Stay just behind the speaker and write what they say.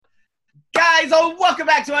So welcome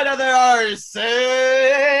back to another Arsenio's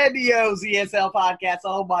ESL podcast.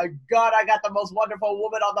 Oh my God, I got the most wonderful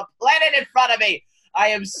woman on the planet in front of me. I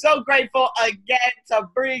am so grateful again to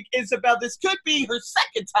bring Isabel. This could be her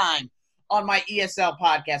second time on my ESL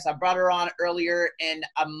podcast. I brought her on earlier in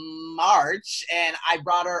March, and I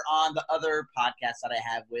brought her on the other podcast that I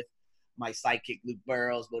have with my sidekick, Luke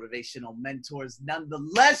Burrows, Motivational Mentors.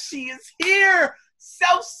 Nonetheless, she is here.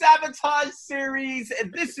 Self-Sabotage series,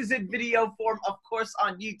 and this is in video form, of course,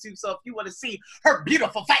 on YouTube. So if you want to see her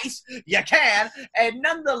beautiful face, you can. And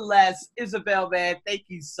nonetheless, Isabel, man, thank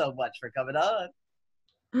you so much for coming on.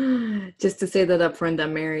 Just to say that up front,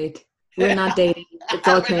 I'm married. We're not dating. It's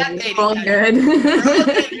okay. We're all good. We're all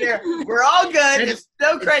good here. We're all good. It's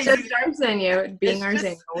so crazy. It's just Arsenio being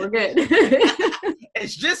Arsenio. We're good.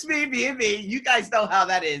 It's just me being me. You guys know how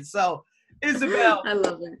that is. So, Isabel. I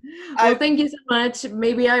love it. Well, thank you so much.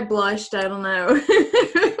 Maybe I blushed. I don't know.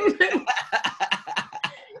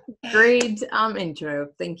 Great intro.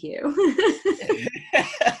 Thank you.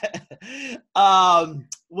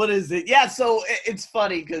 What is it? Yeah, so it's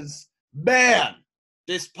funny because, man,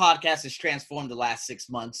 this podcast has transformed the last 6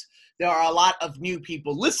 months. There are a lot of new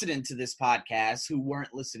people listening to this podcast who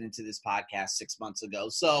weren't listening to this podcast 6 months ago.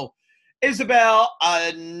 So, Isabel,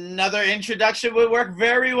 another introduction would work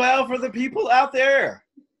very well for the people out there.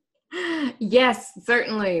 Yes,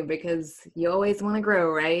 certainly, because you always want to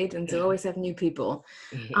grow, right? And to always have new people.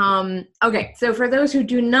 Okay, so for those who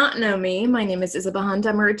do not know me, my name is Isabel Hundt.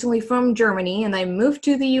 I'm originally from Germany, and I moved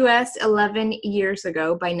to the U.S. 11 years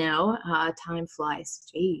ago by now. Time flies.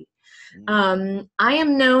 Gee. I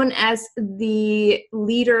am known as the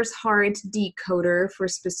leader's heart decoder for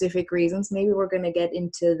specific reasons. Maybe we're going to get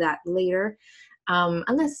into that later.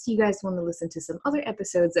 Unless you guys want to listen to some other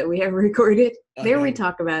episodes that we have recorded. Okay. There we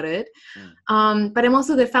talk about it. But I'm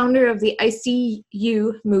also the founder of the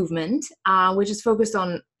ICU movement, which is focused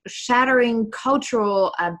on shattering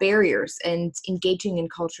cultural barriers and engaging in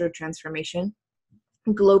cultural transformation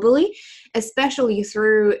globally, especially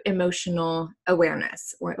through emotional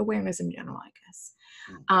awareness, or awareness in general, I guess.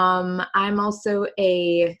 I'm also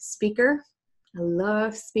a speaker. I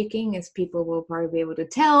love speaking, as people will probably be able to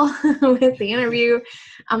tell with the interview.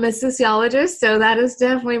 I'm a sociologist, so that is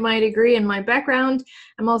definitely my degree and my background.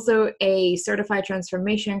 I'm also a certified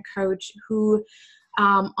transformation coach who,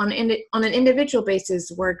 on an individual basis,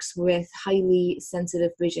 works with highly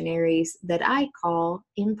sensitive visionaries that I call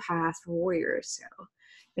empath warriors. So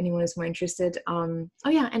if anyone is more interested, and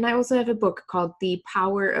I also have a book called The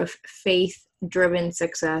Power of Faith-Driven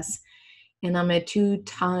Success. And I'm a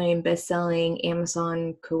 2-time best-selling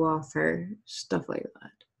Amazon co-author, stuff like that.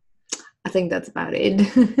 I think that's about it.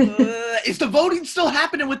 Is the voting still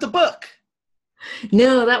happening with the book?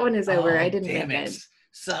 No, that one is over. I didn't make it.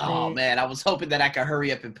 So, man, I was hoping that I could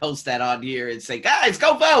hurry up and post that on here and say, guys,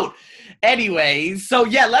 go vote. Anyways, so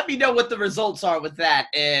yeah, let me know what the results are with that.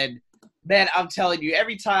 And man, I'm telling you,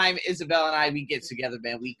 every time Isabel and we get together,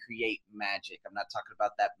 man, we create magic. I'm not talking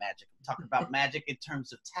about that magic. I'm talking about magic in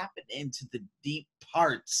terms of tapping into the deep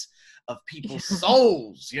parts of people's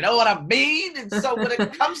souls. You know what I mean? And so when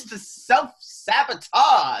it comes to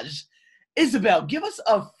self-sabotage, Isabel, give us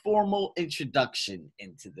a formal introduction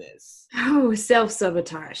into this. Oh,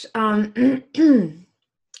 self-sabotage.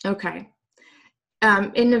 Okay.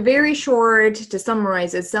 In a very short, to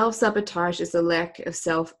summarize it, self-sabotage is a lack of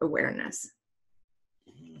self-awareness.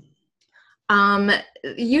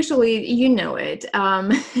 Usually, you know it.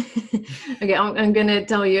 Okay, I'm going to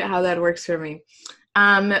tell you how that works for me.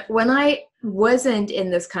 When I wasn't in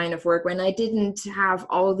this kind of work, when I didn't have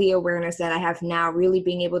all the awareness that I have now, really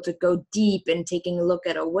being able to go deep and taking a look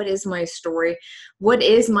at, what is my story? What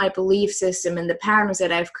is my belief system and the patterns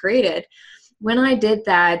that I've created? When I did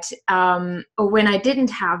that, or when I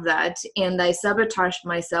didn't have that and I sabotaged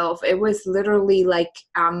myself, it was literally like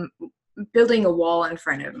building a wall in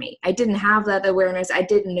front of me. I didn't have that awareness. I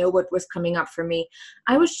didn't know what was coming up for me.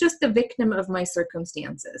 I was just the victim of my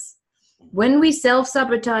circumstances. When we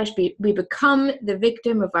self-sabotage, we become the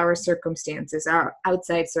victim of our circumstances, our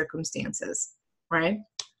outside circumstances, right?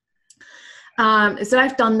 So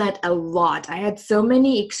I've done that a lot. I had so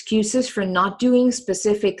many excuses for not doing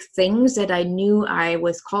specific things that I knew I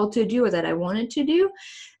was called to do or that I wanted to do,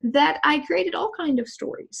 that I created all kinds of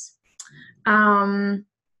stories. I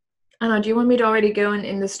don't know, do you want me to already go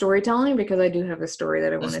in the storytelling? Because I do have a story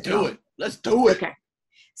that I want to tell. Let's do it. Okay.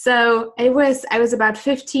 So I was about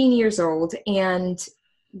 15 years old, and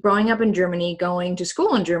growing up in Germany, going to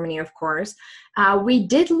school in Germany, of course, we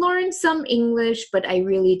did learn some English, but I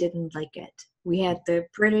really didn't like it. We had the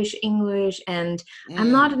British English, and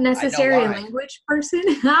I'm not necessarily a language person.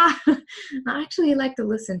 I actually like to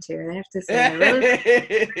listen to it, I have to say. I really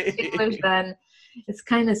like English, then it's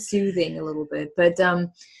kind of soothing a little bit. But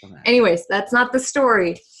anyways, that's not the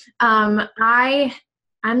story. I'm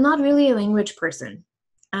not really a language person.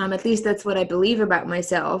 At least that's what I believe about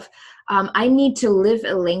myself. I need to live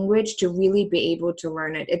a language to really be able to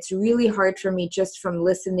learn it. It's really hard for me just from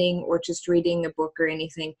listening or just reading a book or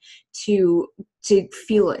anything to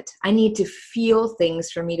feel it. I need to feel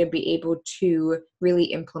things for me to be able to really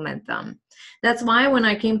implement them. That's why when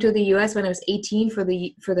I came to the US when I was 18 for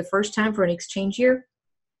the first time for an exchange year,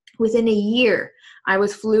 within a year, I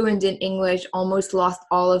was fluent in English, almost lost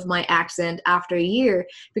all of my accent after a year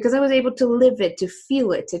because I was able to live it, to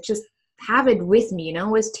feel it, to just have it with me, it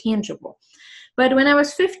was tangible. But when I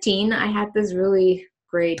was 15, I had this really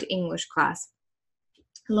great English class.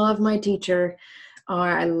 Love my teacher.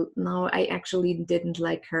 I actually didn't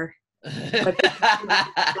like her. But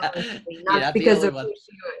not because of who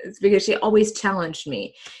she was, because she always challenged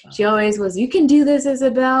me. She always was, you can do this,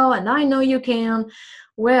 Isabel, and I know you can.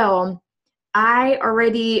 Well, I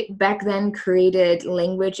already back then created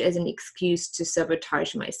language as an excuse to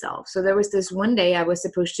sabotage myself. So there was this one day I was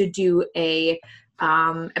supposed to do a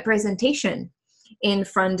presentation in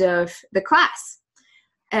front of the class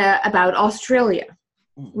about Australia,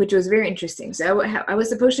 which was very interesting. So I was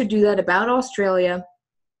supposed to do that about Australia.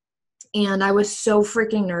 And I was so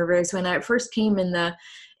freaking nervous when I first came in the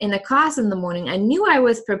class in the morning. I knew I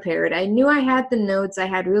was prepared. I knew I had the notes. I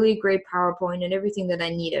had really great PowerPoint and everything that I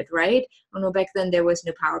needed, right? Oh no, back then there was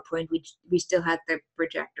no PowerPoint. We still had the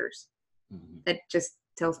projectors. That just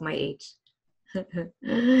tells my age.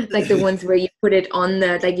 Like the ones where you put it on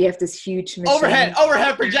you have this huge machine. Overhead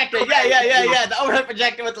projector. Yeah. The overhead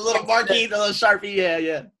projector with the little marquee, the little Sharpie.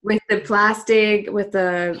 Yeah. With the plastic, with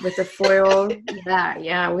the foil.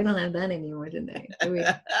 Yeah. We don't have that anymore today.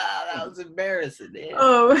 That was embarrassing. Yeah.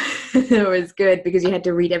 Oh, it was good because you had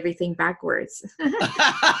to read everything backwards.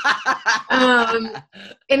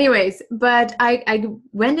 Anyways, but I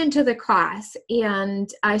went into the class and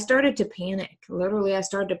I started to panic. Literally, I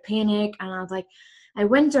started to panic, and I was like, I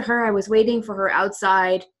went to her. I was waiting for her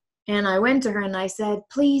outside, and I went to her and I said,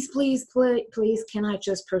 please, can I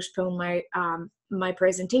just postpone my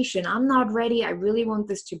presentation? I'm not ready. I really want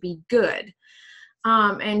this to be good.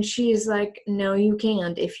 And she's like, no, you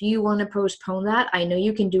can't. If you want to postpone that, I know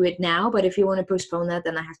you can do it now, but if you want to postpone that,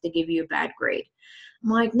 then I have to give you a bad grade. I'm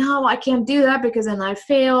like, no, I can't do that because then I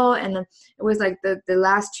fail. And it was like the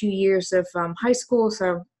last 2 years of high school.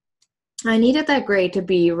 So I needed that grade to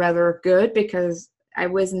be rather good because I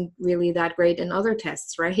wasn't really that great in other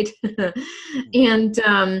tests, right? And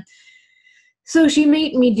so she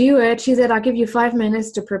made me do it. She said, I'll give you 5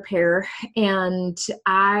 minutes to prepare. And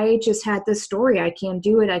I just had this story. I can't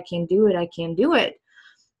do it.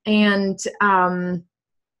 And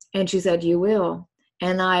she said, you will.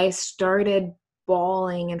 And I started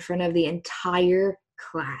bawling in front of the entire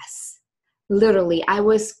class. Literally, I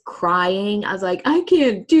was crying. I was like, I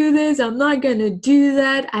can't do this. I'm not going to do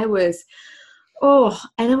that. And it was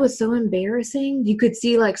so embarrassing. You could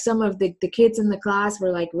see like some of the kids in the class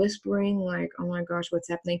were like whispering like, oh my gosh, what's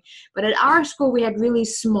happening? But at our school, we had really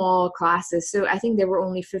small classes. So I think there were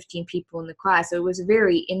only 15 people in the class. So it was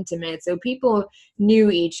very intimate. So people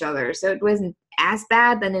knew each other. So it wasn't as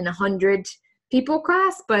bad than in 100 people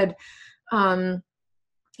class, but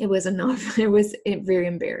it was enough. It was very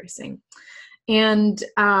embarrassing. And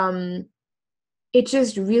it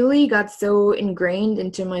just really got so ingrained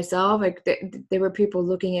into myself. Like there were people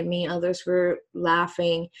looking at me, others were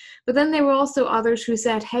laughing, but then there were also others who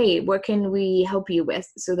said, hey, what can we help you with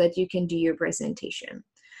so that you can do your presentation?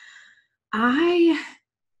 Oh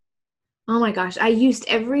my gosh, I used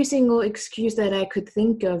every single excuse that I could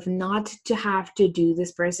think of not to have to do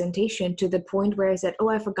this presentation, to the point where I said, oh,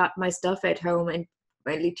 I forgot my stuff at home. And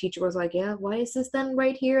my lead teacher was like, yeah, why is this then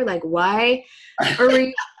right here? Like, why are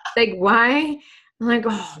we, like, why? I'm like,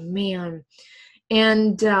 oh man.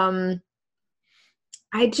 And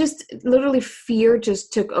I just literally fear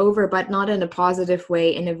just took over, but not in a positive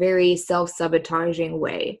way, in a very self-sabotaging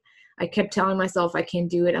way. I kept telling myself, I can't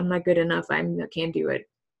do it. I'm not good enough. I can't do it.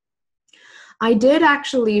 I did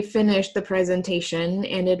actually finish the presentation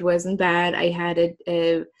and it wasn't bad. I had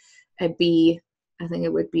a B. I think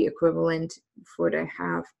it would be equivalent for to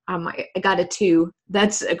have. I got a 2.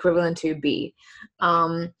 That's equivalent to B.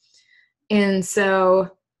 And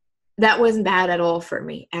so that wasn't bad at all for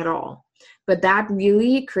me, at all. But that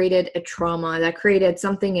really created a trauma. That created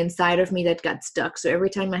something inside of me that got stuck. So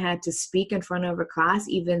every time I had to speak in front of a class,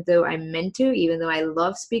 even though I meant to, even though I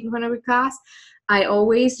love speaking in front of a class, I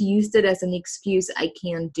always used it as an excuse. I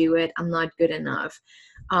can't do it. I'm not good enough.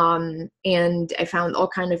 And I found all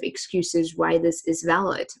kind of excuses why this is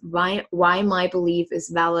valid, why my belief is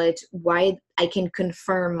valid, why I can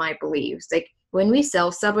confirm my beliefs. Like when we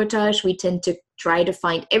self-sabotage, we tend to try to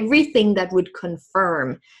find everything that would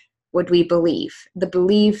confirm what we believe, the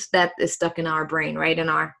belief that is stuck in our brain, right, in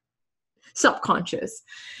our subconscious.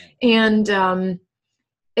 And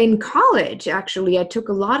in college, actually, I took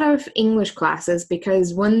a lot of English classes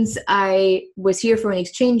because once I was here for an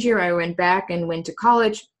exchange year, I went back and went to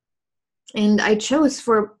college. And I chose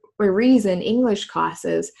for a reason English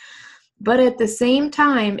classes. But at the same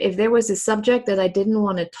time, if there was a subject that I didn't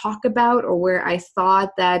want to talk about or where I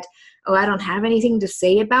thought that, oh, I don't have anything to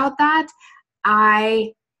say about that,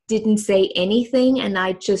 I didn't say anything. And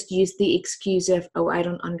I just used the excuse of, oh, I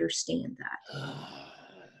don't understand that.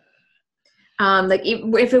 Like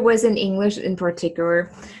if it was in English in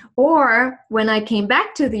particular, or when I came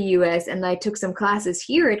back to the US and I took some classes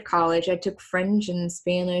here at college, I took French and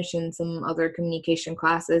Spanish and some other communication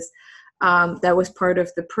classes that was part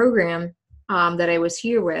of the program that I was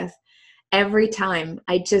here with. Every time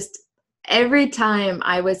I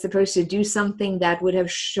was supposed to do something that would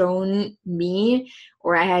have shown me,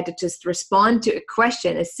 or I had to just respond to a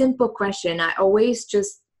question, a simple question, I always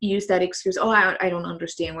just use that excuse, oh, I don't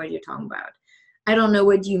understand what you're talking about. I don't know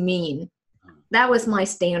what you mean. That was my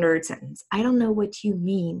standard sentence. I don't know what you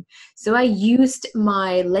mean. So I used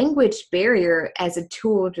my language barrier as a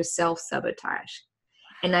tool to self-sabotage.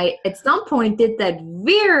 And I, at some point, did that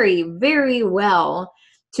very, very well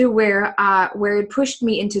to where it pushed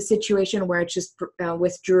me into a situation where I just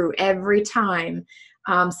withdrew every time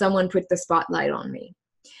someone put the spotlight on me.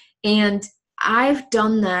 And I've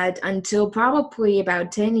done that until probably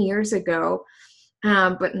about 10 years ago.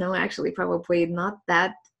 But no, actually, probably not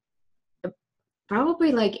that.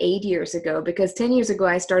 Probably like 8 years ago, because 10 years ago,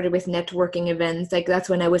 I started with networking events. Like that's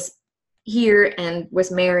when I was here and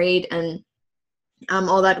was married and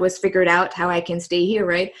all that was figured out how I can stay here,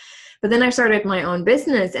 right? But then I started my own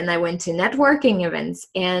business and I went to networking events,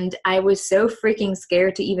 and I was so freaking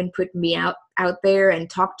scared to even put me out there and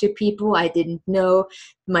talk to people. I didn't know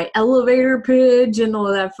my elevator pitch and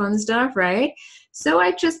all that fun stuff, right? So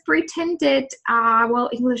I just pretended, well,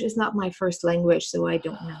 English is not my first language, so I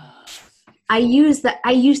don't know. I used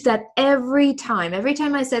that every time. Every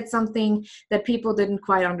time I said something that people didn't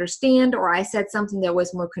quite understand, or I said something that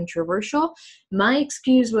was more controversial, my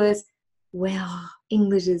excuse was, well,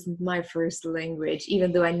 English is my first language,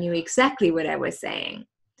 even though I knew exactly what I was saying.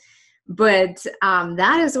 But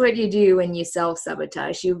that is what you do when you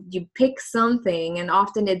self-sabotage. You pick something, and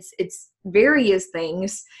often it's various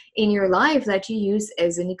things in your life that you use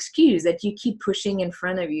as an excuse that you keep pushing in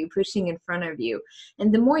front of you.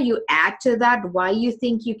 And the more you add to that why you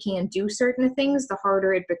think you can't do certain things, the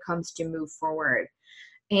harder it becomes to move forward.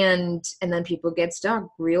 And then people get stuck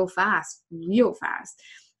real fast.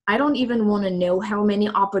 I don't even want to know how many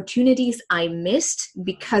opportunities I missed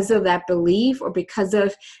because of that belief or because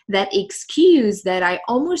of that excuse that I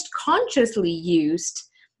almost consciously used.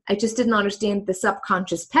 I just didn't understand the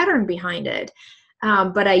subconscious pattern behind it.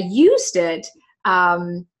 But I used it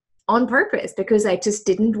on purpose because I just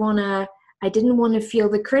didn't want to feel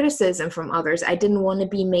the criticism from others. I didn't want to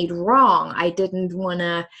be made wrong. I didn't want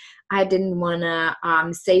to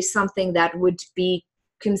say something that would be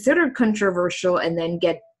considered controversial and then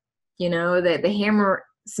get, the hammer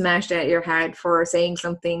smashed at your head for saying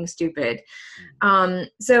something stupid.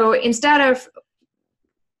 So instead of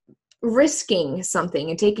risking something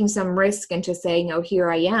and taking some risk and just saying, oh, here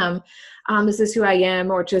I am, this is who I am,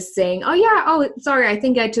 or just saying, sorry, I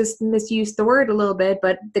think I just misused the word a little bit,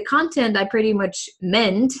 but the content I pretty much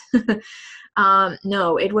meant.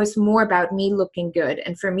 No, it was more about me looking good.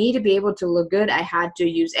 And for me to be able to look good, I had to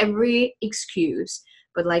use every excuse.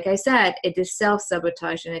 But like I said, it is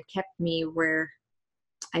self-sabotage, and it kept me where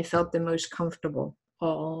I felt the most comfortable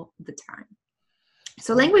all the time.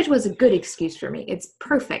 So language was a good excuse for me. It's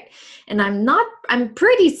perfect. And I'm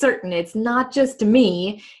pretty certain it's not just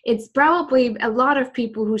me. It's probably a lot of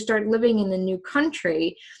people who start living in a new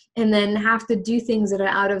country and then have to do things that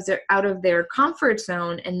are out of their comfort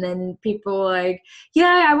zone. And then people like,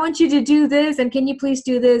 yeah, I want you to do this. And can you please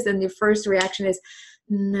do this? And the first reaction is,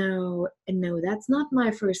 no, that's not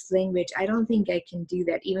my first language. I don't think I can do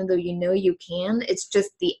that. Even though you can, it's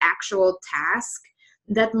just the actual task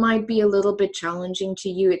that might be a little bit challenging to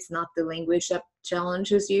you. It's not the language that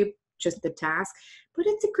challenges you, just the task. But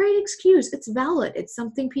it's a great excuse. It's valid. It's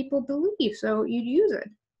something people believe. So you use it.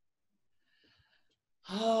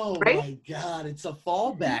 Oh right? my God, it's a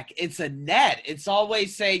fallback. It's a net. It's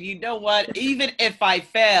always saying, you know what, even if I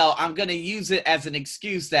fail, I'm going to use it as an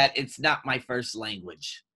excuse that it's not my first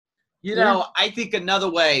language. You Yeah. know, I think another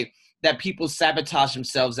way that people sabotage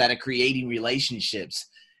themselves out of creating relationships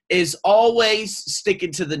is always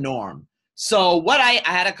sticking to the norm. So I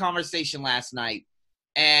had a conversation last night,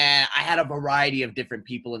 and I had a variety of different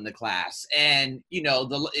people in the class. And, you know,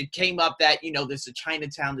 it came up that, you know, there's a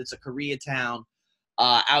Chinatown, there's a Koreatown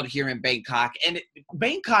out here in Bangkok. And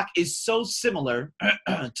Bangkok is so similar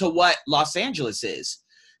to what Los Angeles is.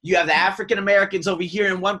 You have the African Americans over here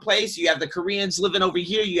in one place. You have the Koreans living over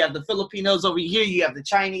here. You have the Filipinos over here. You have the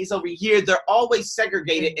Chinese over here. They're always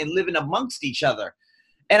segregated and living amongst each other.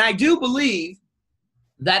 And I do believe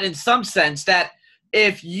that in some sense that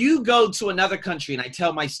if you go to another country, and I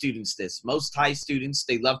tell my students this, most Thai students,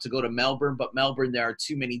 they love to go to Melbourne, but Melbourne, there are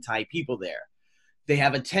too many Thai people there. They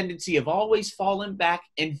have a tendency of always falling back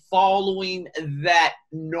and following that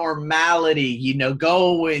normality, you know,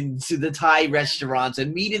 going to the Thai restaurants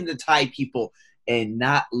and meeting the Thai people and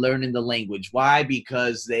not learning the language. Why?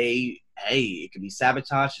 Because it could be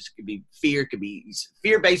sabotage, it could be fear, it could be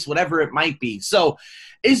fear-based, whatever it might be. So,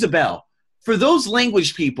 Isabel, for those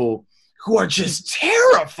language people who are just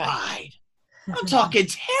terrified, I'm talking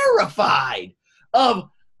terrified of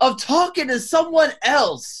talking to someone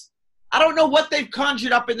else. I don't know what they've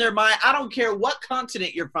conjured up in their mind. I don't care what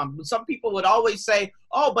continent you're from. Some people would always say,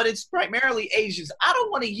 oh, but it's primarily Asians. I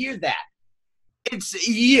don't want to hear that. It's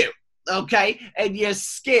you, okay? And you're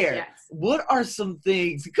scared. Yes. What are some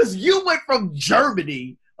things? Because you went from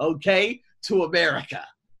Germany, okay, to America,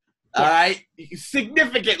 all right?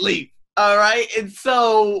 Significantly, all right? And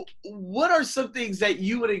so what are some things that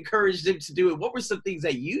you would encourage them to do? And what were some things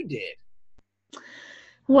that you did?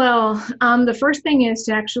 Well, the first thing is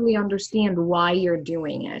to actually understand why you're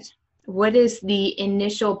doing it. What is the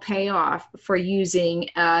initial payoff for using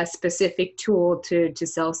a specific tool to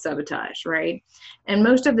self-sabotage, right? And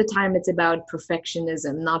most of the time it's about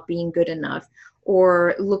perfectionism, not being good enough,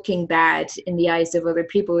 or looking bad in the eyes of other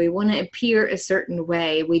people. We want to appear a certain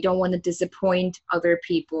way. We don't want to disappoint other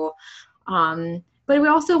people. But we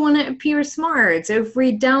also want to appear smart. So if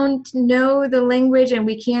we don't know the language and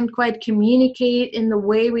we can't quite communicate in the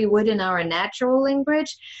way we would in our natural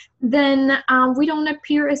language, then we don't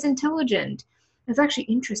appear as intelligent. It's actually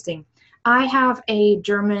interesting. I have a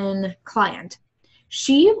German client.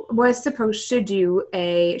 She was supposed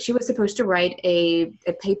to write a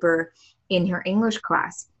paper in her English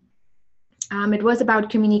class. It was about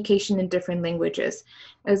communication in different languages.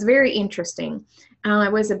 It was very interesting.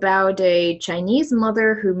 It was about a Chinese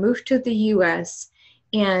mother who moved to the US,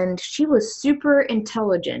 and she was super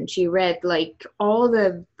intelligent. She read like all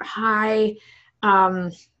the high,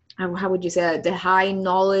 how would you say it? The high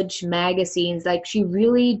knowledge magazines. Like she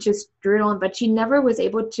really just drew it on, but she never was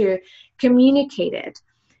able to communicate it.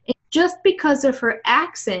 And just because of her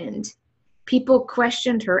accent, people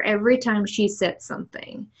questioned her every time she said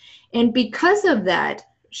something. And because of that,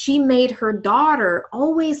 she made her daughter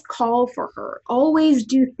always call for her, always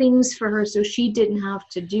do things for her so she didn't have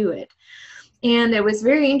to do it. And it was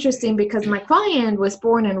very interesting because my client was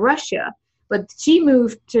born in Russia, but she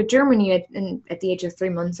moved to Germany at the age of 3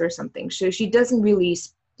 months or something. So she doesn't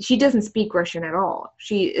speak Russian at all.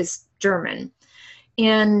 She is German.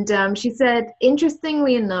 And she said,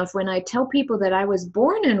 interestingly enough, when I tell people that I was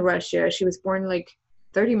born in Russia, she was born like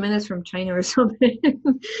 30 minutes from China or something,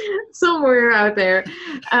 somewhere out there.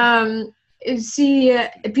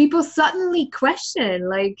 People suddenly question,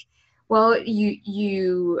 like, well,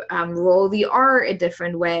 you roll the R a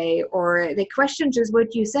different way, or they question just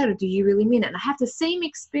what you said, or do you really mean it? And I have the same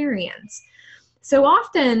experience. So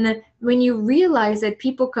often when you realize that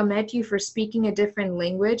people come at you for speaking a different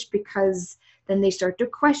language, because then they start to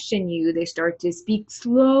question you, they start to speak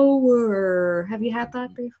slower. Have you had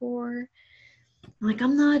that before? Like,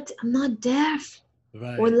 I'm not deaf.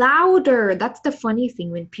 Right. Or louder. That's the funny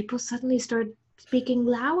thing, when people suddenly start speaking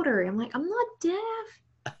louder. I'm like, I'm not deaf.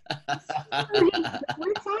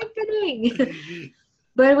 What's happening?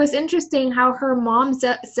 But it was interesting how her mom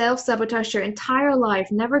self-sabotaged her entire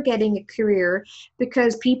life, never getting a career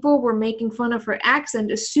because people were making fun of her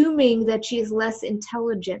accent, assuming that she is less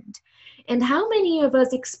intelligent. And how many of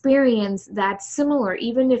us experience that similar,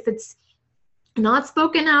 even if it's not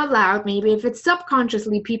spoken out loud, maybe if it's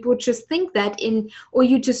subconsciously, people just think that or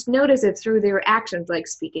you just notice it through their actions, like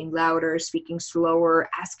speaking louder, speaking slower,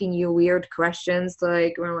 asking you weird questions,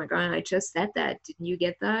 like, oh my God, I just said that. Didn't you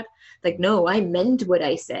get that? Like, no, I meant what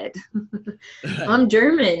I said. I'm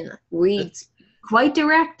German. We quite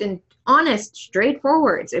direct and honest,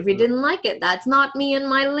 straightforward. So if you didn't like it, that's not me and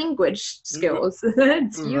my language skills.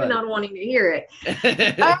 It's you not wanting to hear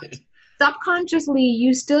it. But subconsciously,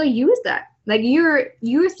 you still use that. Like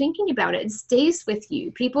you're thinking about it. It stays with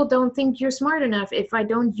you. People don't think you're smart enough if I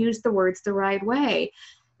don't use the words the right way.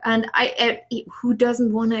 And who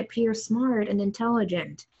doesn't want to appear smart and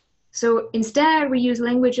intelligent? So instead, we use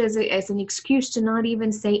language as an excuse to not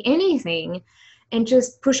even say anything and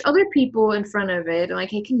just push other people in front of it. Like,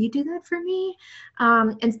 hey, can you do that for me?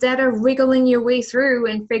 Instead of wriggling your way through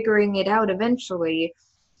and figuring it out eventually.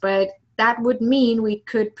 But that would mean we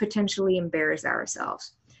could potentially embarrass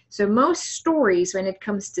ourselves. So most stories, when it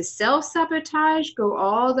comes to self-sabotage, go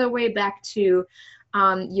all the way back to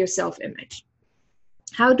your self-image.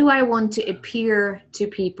 How do I want to appear to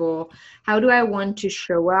people? How do I want to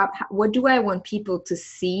show up? What do I want people to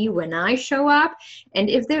see when I show up? And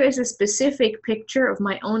if there is a specific picture of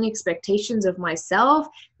my own expectations of myself,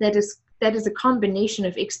 that is a combination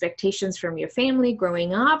of expectations from your family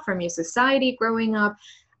growing up, from your society growing up,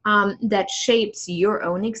 that shapes your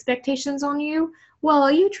own expectations on you,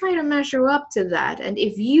 well, you try to measure up to that. And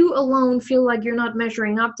if you alone feel like you're not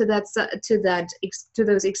measuring up to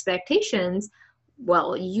those expectations,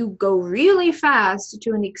 well, you go really fast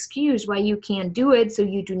to an excuse why you can't do it, so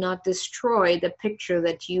you do not destroy the picture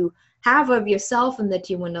that you have of yourself and that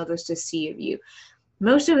you want others to see of you.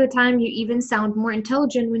 Most of the time, you even sound more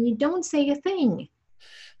intelligent when you don't say a thing,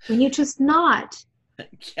 when you're just not.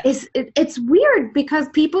 Yeah. It's weird because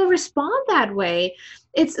people respond that way.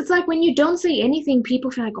 It's like when you don't say anything,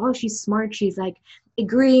 people feel like, oh, she's smart. She's like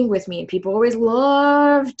agreeing with me. And people always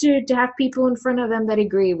love to have people in front of them that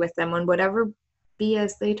agree with them on whatever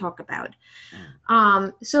BS they talk about.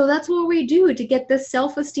 So that's what we do to get this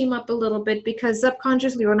self-esteem up a little bit, because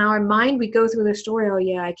subconsciously or in our mind, we go through the story, oh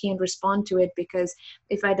yeah, I can't respond to it because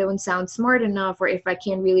if I don't sound smart enough, or if I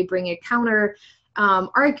can't really bring a counter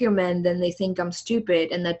argument, then they think I'm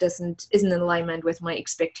stupid, and that isn't in alignment with my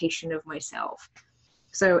expectation of myself.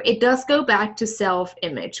 So it does go back to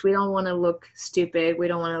self-image. We don't want to look stupid. We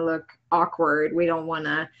don't want to look awkward. We don't want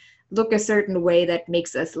to look a certain way that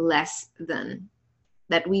makes us less than,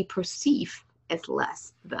 that we perceive as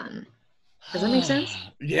less than. Does that make sense?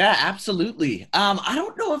 Yeah, absolutely. I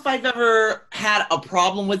don't know if I've ever had a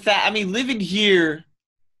problem with that. I mean, living here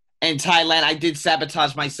in Thailand, I did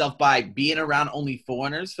sabotage myself by being around only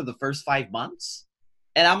foreigners for the first 5 months.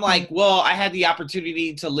 And I'm like, well, I had the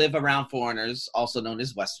opportunity to live around foreigners, also known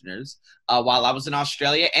as Westerners, while I was in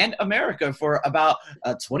Australia and America for about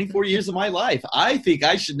 24 years of my life. I think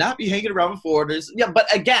I should not be hanging around with foreigners. Yeah,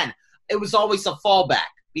 but again, it was always a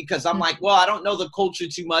fallback because I'm like, well, I don't know the culture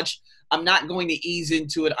too much. I'm not going to ease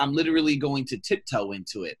into it. I'm literally going to tiptoe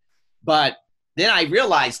into it. But then I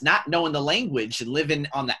realized, not knowing the language and living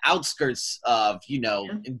on the outskirts of,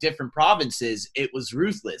 in different provinces, it was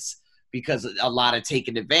ruthless. Because a lot of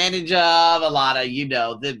taking advantage of, a lot of,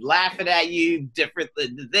 them laughing at you, different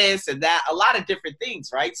this and that, a lot of different things,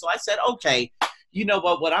 right? So I said, okay, you know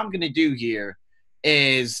what I'm going to do here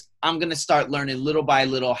is I'm going to start learning little by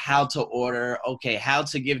little how to order, okay, how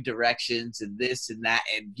to give directions and this and that.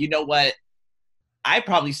 And you know what? I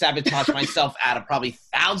probably sabotaged myself out of probably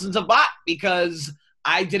thousands of baht because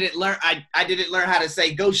I didn't learn how to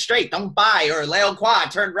say go straight, don't buy, or leo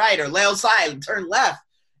quad, turn right, or leo side, turn left.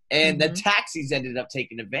 And the taxis ended up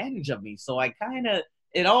taking advantage of me. So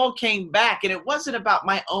it all came back. And it wasn't about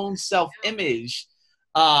my own self-image,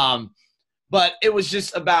 but it was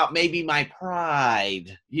just about maybe my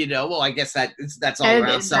pride, Well, I guess that's all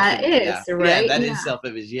around self-image. That is, right? Yeah, that is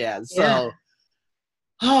self-image, yeah. So,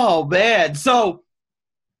 oh, man. So,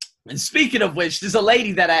 and speaking of which, there's a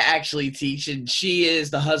lady that I actually teach, and she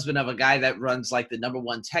is the husband of a guy that runs like the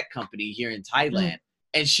 #1 tech company here in Thailand.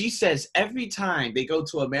 And she says every time they go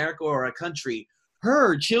to America or a country,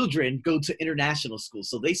 her children go to international school.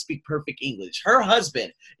 So they speak perfect English. Her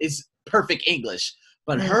husband is perfect English.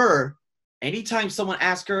 But her, anytime someone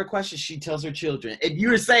asks her a question, she tells her children. And you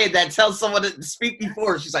were saying that, tell someone to speak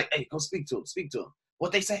before. She's like, hey, go speak to him.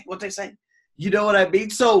 What they say? You know what I mean?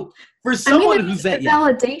 So for someone who's that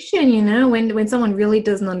validation, when someone really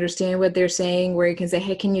doesn't understand what they're saying, where you can say,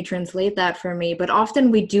 hey, can you translate that for me? But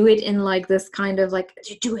often we do it in like this kind of like,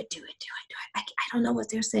 do it. I don't know what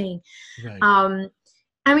they're saying. Right.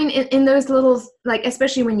 I mean, in those little, like,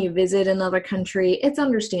 especially when you visit another country, it's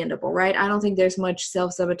understandable, right? I don't think there's much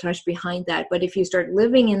self-sabotage behind that. But if you start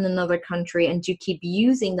living in another country and you keep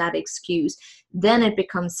using that excuse, then it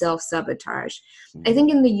becomes self-sabotage. I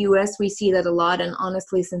think in the US, we see that a lot. And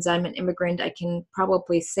honestly, since I'm an immigrant, I can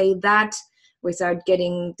probably say that without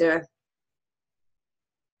getting the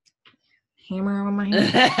hammer on my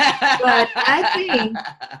hand. But I think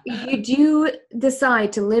if you do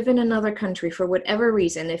decide to live in another country for whatever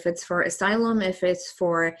reason, if it's for asylum, if it's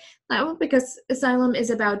for, well, because asylum is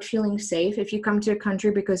about feeling safe. If you come to a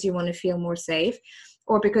country because you want to feel more safe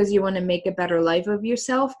or because you want to make a better life of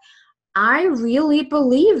yourself, I really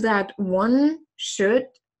believe that one should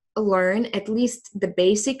learn at least the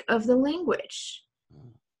basic of the language.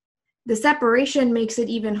 The separation makes it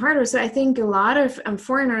even harder. So I think a lot of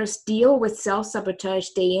foreigners deal with self-sabotage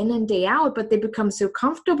day in and day out, but they become so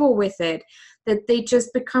comfortable with it that they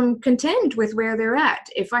just become content with where they're at.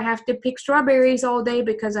 If I have to pick strawberries all day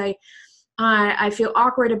because I feel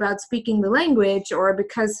awkward about speaking the language, or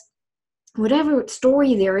because whatever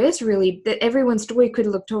story there is, really, that everyone's story could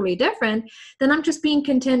look totally different, then I'm just being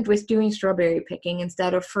content with doing strawberry picking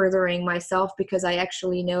instead of furthering myself, because I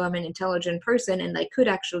actually know I'm an intelligent person and I could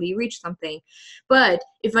actually reach something. But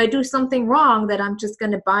if I do something wrong, that I'm just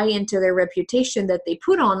going to buy into their reputation that they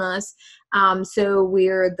put on us. So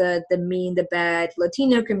we're the mean, the bad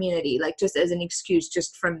Latino community, like just as an excuse,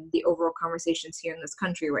 just from the overall conversations here in this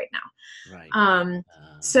country right now. Right.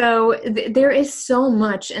 So there is so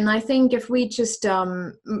much. And I think if we just,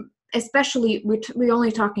 especially, we're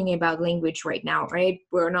only talking about language right now, right?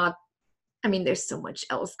 We're not, I mean, there's so much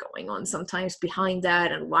else going on sometimes behind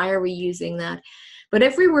that. And why are we using that? But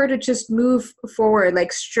if we were to just move forward,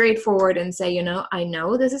 like straightforward, and say, I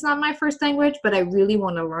know this is not my first language, but I really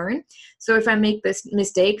want to learn. So if I make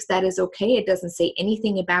mistakes, that is okay. It doesn't say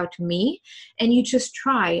anything about me. And you just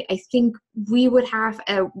try. I think we would have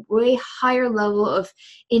a way higher level of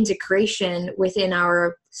integration within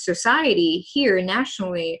our society here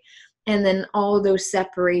nationally. And then all those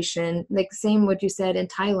separation, like same what you said in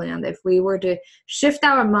Thailand, if we were to shift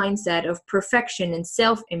our mindset of perfection and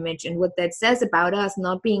self-image and what that says about us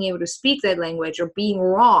not being able to speak that language or being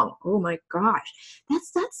wrong. Oh my gosh,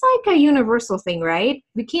 that's like a universal thing, right?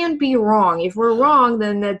 We can't be wrong. If we're wrong,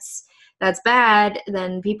 then that's bad.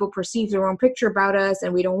 Then people perceive the wrong picture about us,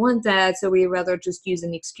 and we don't want that. So we rather just use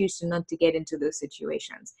an excuse to not to get into those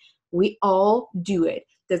situations. We all do it.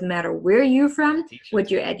 Doesn't matter where you're from, what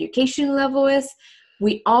your education level is.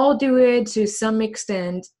 We all do it to some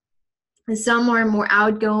extent. And some are more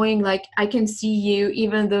outgoing. Like I can see you,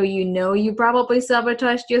 even though you probably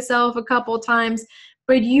sabotaged yourself a couple times,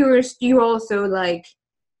 but you're also like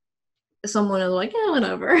someone who's like, yeah,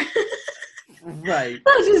 whatever. Right.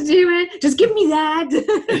 I'll just do it. Just give me that.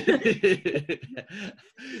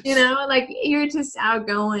 Like you're just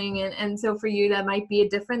outgoing. And so for you, that might be a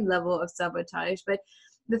different level of sabotage. But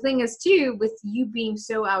the thing is too, with you being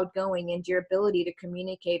so outgoing and your ability to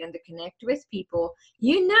communicate and to connect with people,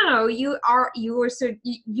 you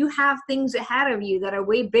have things ahead of you that are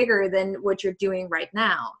way bigger than what you're doing right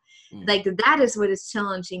now. Like that is what is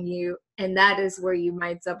challenging you, and that is where you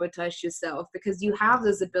might sabotage yourself, because you have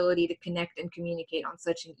this ability to connect and communicate on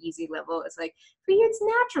such an easy level. It's like, for you, it's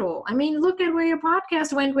natural. I mean, look at where your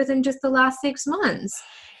podcast went within just the last 6 months.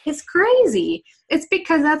 It's crazy. It's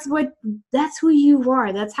because that's who you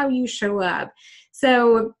are. That's how you show up.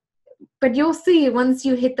 So, but you'll see once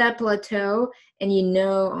you hit that plateau and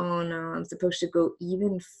oh no, I'm supposed to go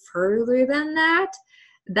even further than that.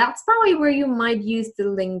 That's probably where you might use the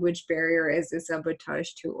language barrier as a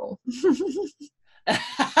sabotage tool.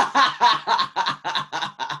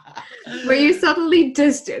 Where you suddenly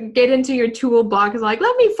just get into your toolbox, like,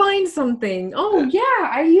 let me find something. Oh yeah,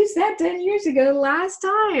 I used that 10 years ago last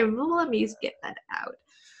time. Well, let me get that out.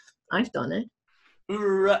 I've done it.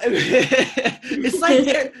 Right. It's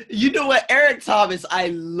like, you know what, Eric Thomas, I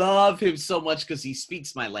love him so much because he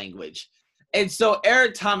speaks my language. And so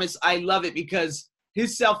Eric Thomas, I love it because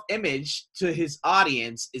his self-image to his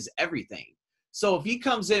audience is everything. So if he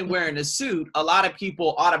comes in wearing a suit, a lot of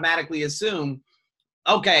people automatically assume,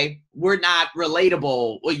 okay, we're not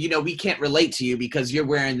relatable. Well, we can't relate to you because you're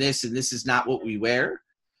wearing this and this is not what we wear.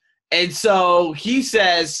 And so he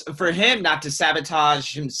says for him not to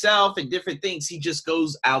sabotage himself and different things, he just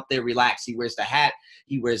goes out there relaxed. He wears the hat,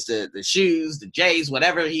 he wears the shoes, the J's,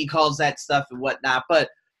 whatever he calls that stuff and whatnot. But,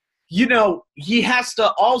 he has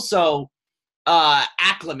to also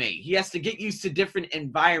acclimate. He has to get used to different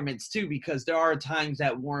environments too, because there are times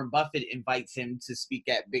that Warren Buffett invites him to speak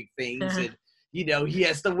at big things and he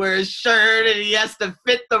has to wear a shirt and he has to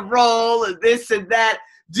fit the role and this and that.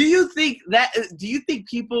 Do you think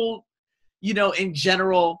people, in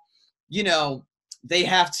general, they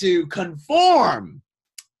have to conform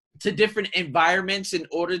to different environments in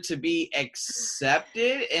order to be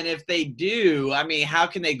accepted? And if they do, I mean, how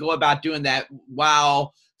can they go about doing that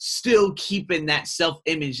while still keeping that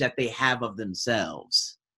self-image that they have of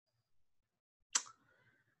themselves?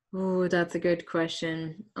 Oh, that's a good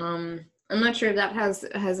question. I'm not sure if that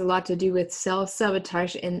has a lot to do with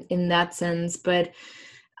self-sabotage in that sense, but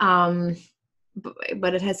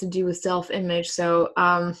it has to do with self-image. So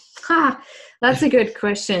that's a good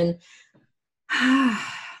question.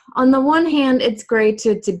 On the one hand, it's great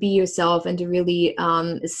to be yourself and to really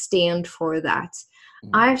stand for that.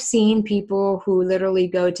 I've seen people who literally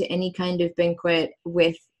go to any kind of banquet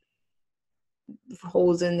with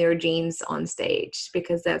holes in their jeans on stage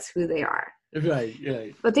because that's who they are.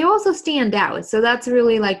 Right. But they also stand out. So that's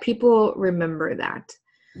really like people remember that.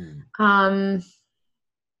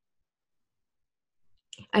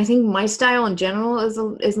 I think my style in general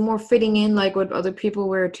is more fitting in like what other people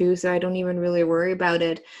wear too, so I don't even really worry about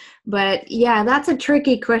it. But yeah, that's a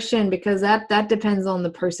tricky question because that depends on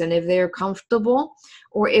the person. If they're comfortable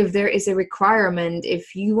or if there is a requirement,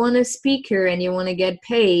 if you want to speak here and you want to get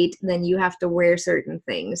paid, then you have to wear certain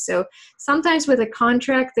things. So sometimes with a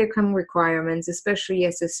contract, there come requirements, especially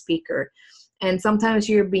as a speaker. And sometimes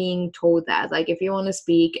you're being told that, like, if you want to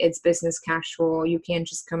speak, it's business casual. You can't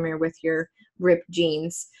just come here with your ripped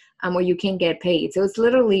jeans, or you can't get paid. So it's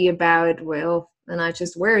literally about, well, then I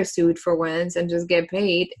just wear a suit for once and just get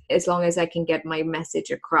paid as long as I can get my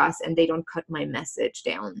message across and they don't cut my message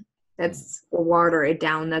down. Or water it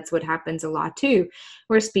down. That's what happens a lot too,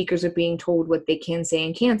 where speakers are being told what they can say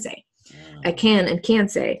and can't say. I can and can't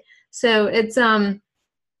say. So it's a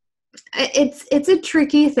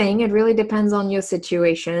tricky thing. It really depends on your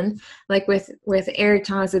situation. Like with Eric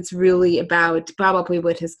Thomas, it's really about probably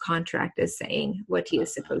what his contract is saying, what he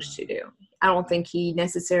is supposed to do. I don't think he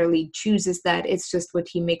necessarily chooses that. It's just what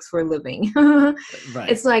he makes for a living. Right.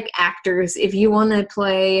 It's like actors. If you want to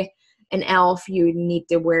play an elf, you need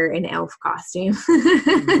to wear an elf costume.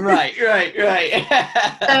 Right.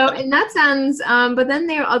 So in that sense, but then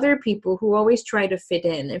there are other people who always try to fit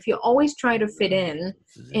in. If you always try to fit in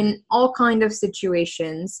all kind of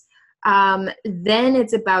situations, then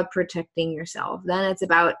it's about protecting yourself. Then it's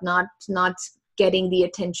about not getting the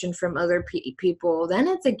attention from other people. Then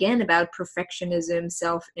it's again about perfectionism,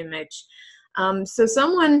 self-image. So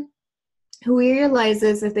someone who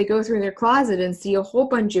realizes if they go through their closet and see a whole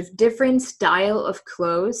bunch of different style of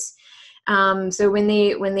clothes. So when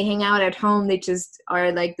they hang out at home, they just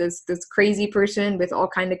are like this crazy person with all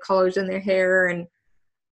kind of colors in their hair and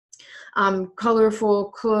colorful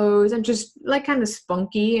clothes and just like kind of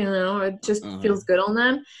spunky, it just feels good on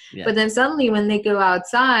them. Yeah. But then suddenly when they go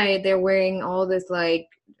outside, they're wearing all this like,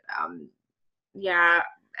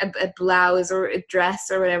 a blouse or a dress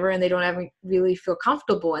or whatever, and they don't ever really feel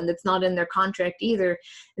comfortable, and it's not in their contract either.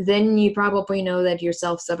 Then you probably know that you're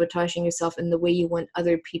self-sabotaging yourself in the way you want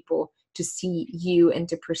other people to see you and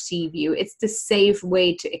to perceive you. It's the safe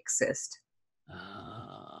way to exist.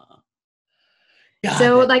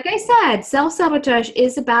 Like I said, self-sabotage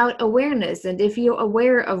is about awareness. And if you're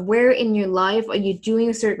aware of where in your life are you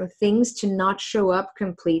doing certain things to not show up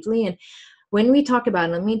completely. And when we talk about,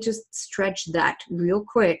 let me just stretch that real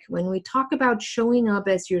quick. When we talk about showing up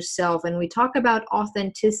as yourself and we talk about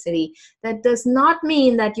authenticity, that does not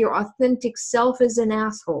mean that your authentic self is an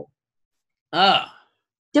asshole.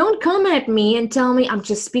 Don't come at me and tell me I'm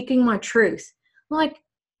just speaking my truth. Like,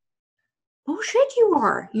 bullshit, you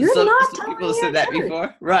are. You're not. Some people have said that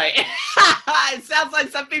before, right? It sounds like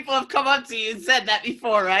some people have come up to you and said that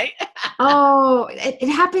before, right? Oh, it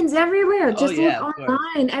happens everywhere. Just look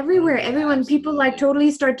online, everywhere. Everyone, people like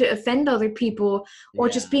totally start to offend other people or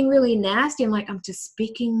just being really nasty. I'm like, I'm just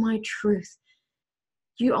speaking my truth.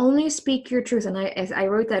 You only speak your truth. And I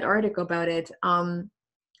wrote that article about it.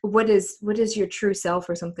 What is your true self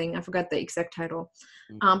or something? I forgot the exact title.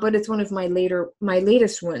 But it's one of my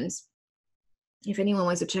latest ones. If anyone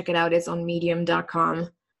wants to check it out, it's on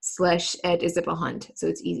medium.com/Isabel Hundt. So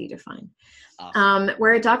it's easy to find. Awesome.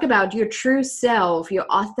 Where I talk about your true self, your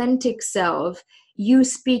authentic self, you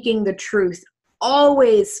speaking the truth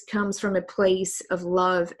always comes from a place of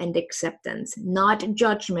love and acceptance, not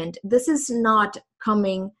judgment. This is not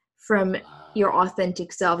coming from your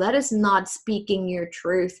authentic self. That is not speaking your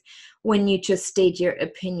truth when you just state your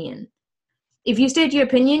opinion. If you state your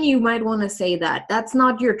opinion, you might want to say that. That's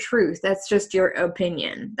not your truth. That's just your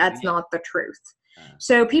opinion. That's not the truth.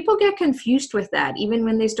 So people get confused with that, even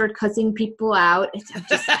when they start cussing people out. That's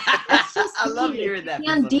just I love hearing that. If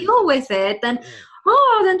you can't deal with it, then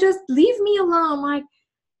just leave me alone. Like,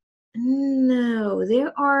 no,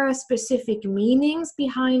 there are specific meanings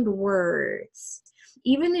behind words.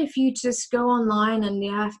 Even if you just go online and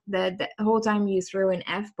you have the whole time you throw an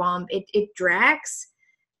F-bomb, it drags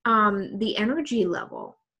the energy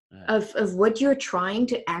level of what you're trying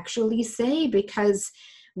to actually say, because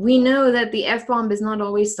we know that the F-bomb is not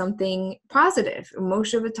always something positive.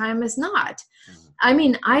 Most of the time it's not. I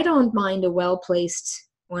mean, I don't mind a well-placed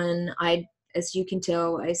when as you can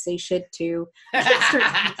tell, I say shit too. I should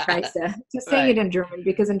start saying Scheiße. Just saying it in German,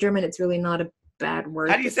 because in German it's really not a bad word.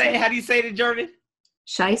 How do you say it in German?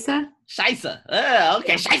 Scheiße. Scheiße.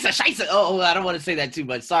 Okay. Scheiße, scheiße. Oh, I don't want to say that too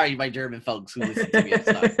much. Sorry, my German folks who listen to me. I'm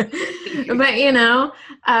sorry. But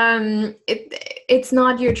it's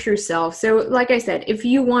not your true self. So like I said, if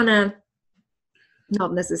you want to,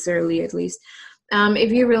 not necessarily at least,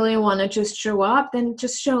 if you really want to just show up, then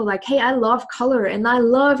just show like, hey, I love color and I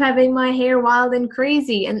love having my hair wild and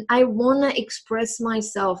crazy and I want to express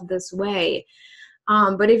myself this way.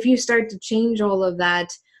 But if you start to change all of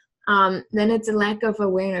that, then it's a lack of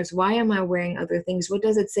awareness. Why am I wearing other things? What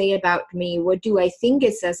does it say about me? What do I think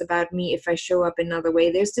it says about me if I show up another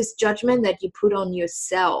way? There's this judgment that you put on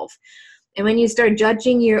yourself. And when you start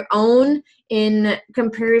judging your own in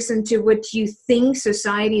comparison to what you think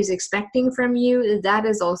society is expecting from you, that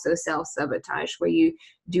is also self-sabotage, where you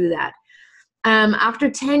do that. After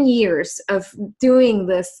 10 years of doing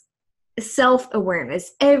this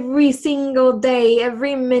self-awareness every single day,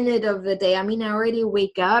 every minute of the day, I mean, I already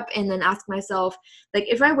wake up and then ask myself, like,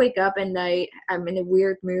 if I wake up and I'm in a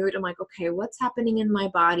weird mood, I'm like, okay, what's happening in my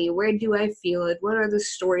body? Where do I feel it? What are the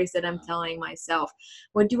stories that I'm telling myself?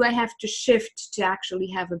 What do I have to shift to actually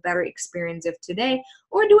have a better experience of today?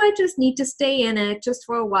 Or do I just need to stay in it just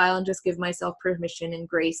for a while and just give myself permission and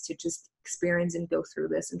grace to just experience and go through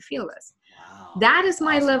this and feel this? Wow. That is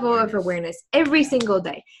my level of awareness every single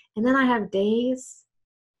day. And then I have days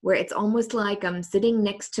where it's almost like I'm sitting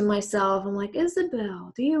next to myself. I'm like,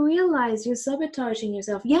 Isabel, do you realize you're sabotaging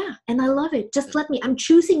yourself? Yeah, and I love it. Just let me. I'm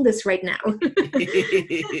choosing this right now.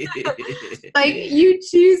 Like, you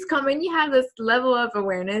choose, when you have this level of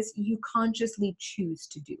awareness, you consciously choose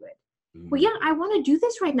to do it. Well, yeah, I want to do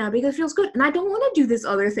this right now because it feels good. And I don't want to do this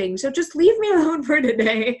other thing. So just leave me alone for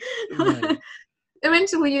today. Right.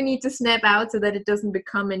 Eventually, you need to snap out so that it doesn't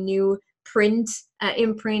become a new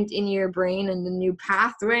imprint in your brain and the new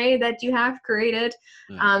pathway that you have created.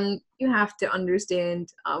 You have to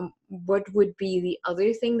understand what would be the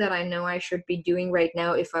other thing that I know I should be doing right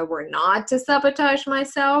now if I were not to sabotage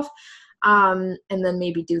myself, and then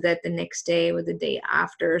maybe do that the next day or the day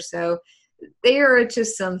after. So there are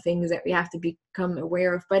just some things that we have to become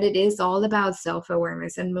aware of, but it is all about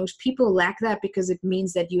self-awareness, and most people lack that because it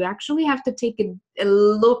means that you actually have to take a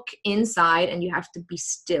look inside and you have to be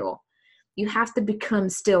still. You have to become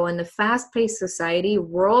still. In the fast-paced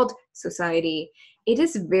world society, it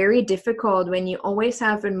is very difficult when you always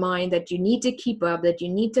have in mind that you need to keep up, that you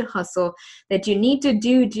need to hustle, that you need to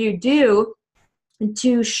do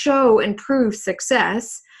to show and prove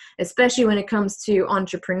success, especially when it comes to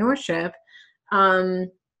entrepreneurship.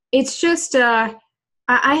 It's just, I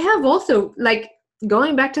have also, like,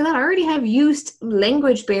 going back to that, I already have used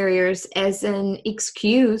language barriers as an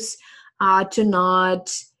excuse to not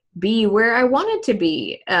be where I wanted to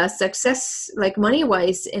be, success, like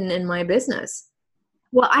money-wise in my business.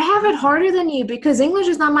 Well, I have it harder than you because English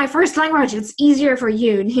is not my first language. It's easier for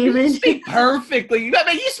you. You speak perfectly. I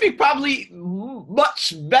mean, you speak probably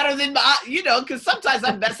much better than because sometimes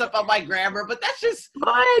I mess up on my grammar, but that's just who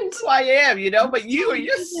I am, but you're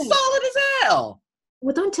solid as hell.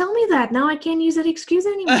 Well, don't tell me that. Now I can't use that excuse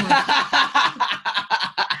anymore.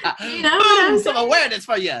 Boom, some awareness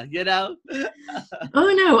for you,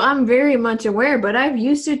 Oh, no, I'm very much aware, but I've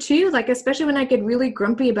used it too. Like, especially when I get really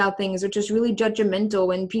grumpy about things or just really judgmental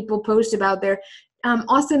when people post about their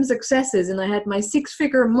awesome successes. And I had my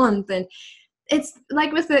 6-figure month, and it's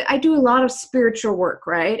like I do a lot of spiritual work,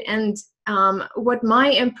 right? And what my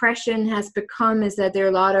impression has become is that there are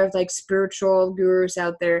a lot of like spiritual gurus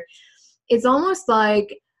out there. It's almost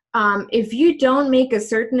like if you don't make a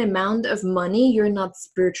certain amount of money, you're not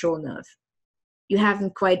spiritual enough. You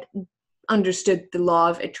haven't quite understood the law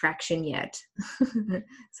of attraction yet.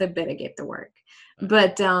 So I better get to work.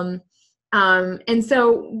 But and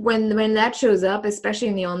so when that shows up, especially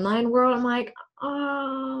in the online world, I'm like,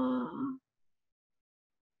 oh,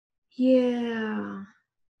 yeah.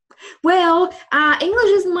 Well,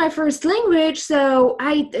 English isn't my first language, so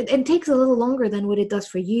it takes a little longer than what it does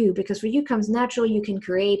for you, because for you comes natural, you can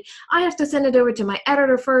create. I have to send it over to my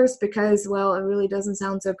editor first because, well, it really doesn't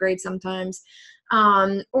sound so great sometimes.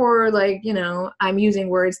 Or like, I'm using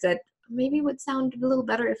words that maybe would sound a little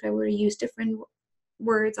better if I were to use different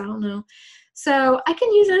words. I don't know. So I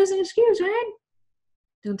can use that as an excuse, right?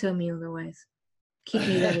 Don't tell me otherwise. Keep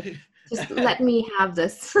me there. Just let me have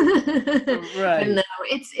this. Right. No,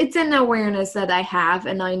 it's an awareness that I have,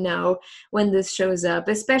 and I know when this shows up,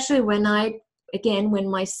 especially when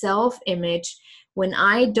my self-image, When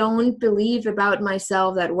I don't believe about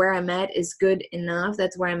myself that where I'm at is good enough,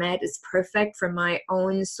 that's where I'm at is perfect for my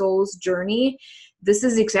own soul's journey, this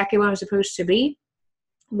is exactly what I'm supposed to be.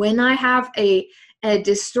 When I have a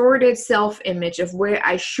distorted self-image of where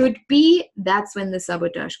I should be, that's when the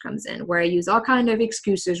sabotage comes in, where I use all kind of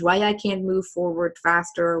excuses why I can't move forward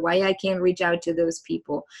faster, why I can't reach out to those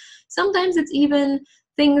people. Sometimes it's even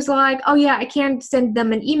things like, oh yeah, I can't send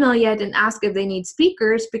them an email yet and ask if they need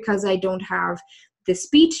speakers because I don't have the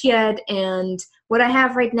speech yet, and what I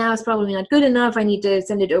have right now is probably not good enough. I need to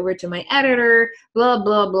send it over to my editor, blah,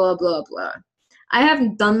 blah, blah, blah, blah. I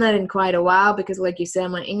haven't done that in quite a while because, like you said,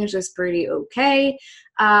 my English is pretty okay,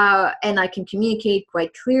 and I can communicate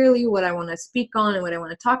quite clearly what I want to speak on and what I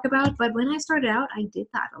want to talk about. But when I started out, I did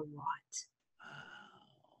that a lot.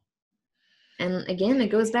 And again, it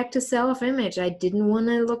goes back to self-image. I didn't want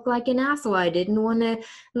to look like an asshole. I didn't want to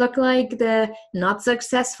look like the not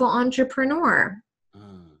successful entrepreneur,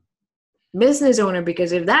 business owner,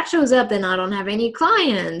 because if that shows up, then I don't have any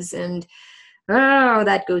clients. And oh,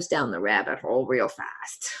 that goes down the rabbit hole real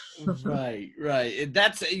fast. Right. And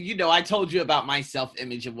that's, I told you about my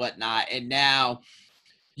self-image and whatnot. And now,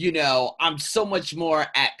 I'm so much more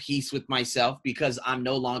at peace with myself because I'm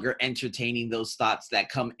no longer entertaining those thoughts that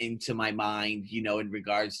come into my mind, in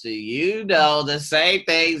regards to, the same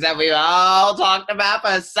things that we've all talked about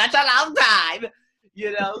for such a long time,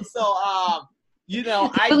 So,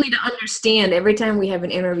 I totally to understand every time we have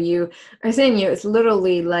an interview, Arsenio, it's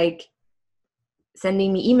literally like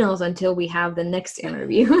sending me emails until we have the next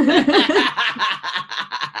interview.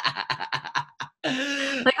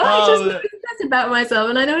 Like, I just noticed this about myself,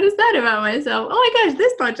 and I noticed that about myself. Oh my gosh,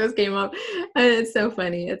 this thought just came up. And it's so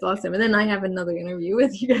funny. It's awesome. And then I have another interview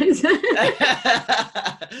with you guys.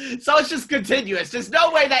 So it's just continuous. There's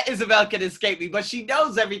no way that Isabel can escape me, but she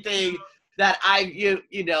knows everything that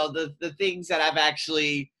the things that I've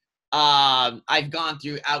actually, I've gone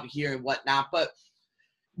through out here and whatnot. But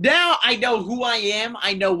now I know who I am.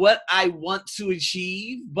 I know what I want to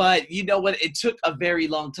achieve, but you know what? It took a very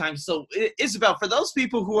long time. So, Isabel, for those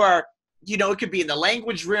people who are, it could be in the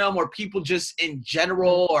language realm or people just in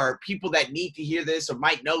general or people that need to hear this or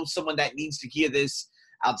might know someone that needs to hear this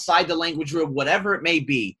outside the language realm, whatever it may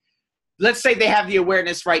be. Let's say they have the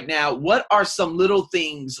awareness right now. What are some little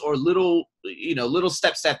things or little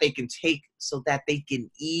steps that they can take so that they can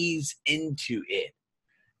ease into it?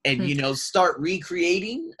 And, start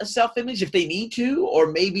recreating a self-image if they need to,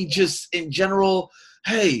 or maybe just in general,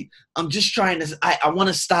 hey, I'm just trying to, I want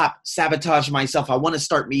to stop sabotage myself. I want to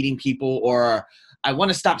start meeting people, or I want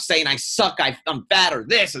to stop saying I suck, I'm fat, or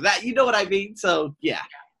this or that. You know what I mean? So, yeah.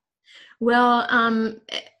 Well,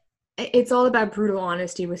 it's all about brutal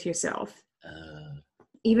honesty with yourself.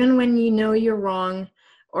 Even when you know you're wrong,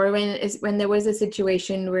 or when there was a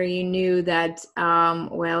situation where you knew that,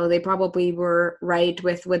 they probably were right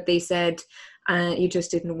with what they said, you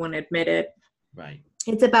just didn't want to admit it. Right.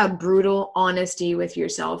 It's about brutal honesty with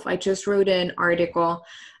yourself. I just wrote an article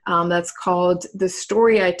that's called "The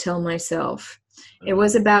Story I Tell Myself." It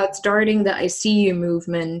was about starting the I See You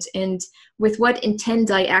movement and with what intent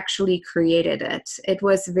I actually created it. It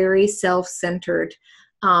was very self-centered.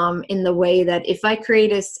 In the way that if I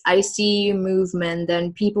create a I See You movement,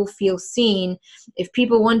 then people feel seen. If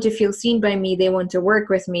people want to feel seen by me, they want to work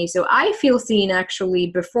with me. So I feel seen actually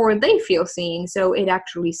before they feel seen. So it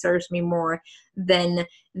actually serves me more than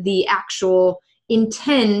the actual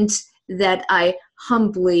intent that I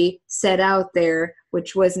humbly set out there,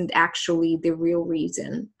 which wasn't actually the real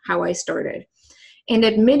reason how I started. And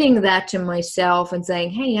admitting that to myself and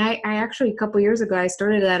saying, hey, I actually a couple years ago, I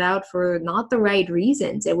started that out for not the right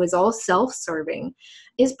reasons. It was all self-serving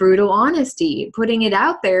is brutal honesty. Putting it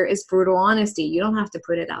out there is brutal honesty. You don't have to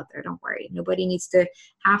put it out there. Don't worry. Nobody needs to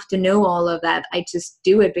have to know all of that. I just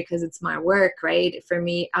do it because it's my work, right? For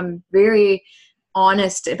me, I'm very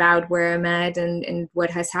honest about where I'm at and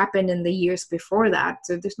what has happened in the years before that.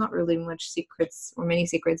 So there's not really much secrets or many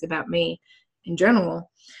secrets about me in general.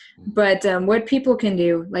 But what people can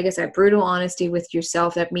do, like I said, brutal honesty with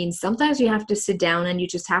yourself. That means sometimes you have to sit down and you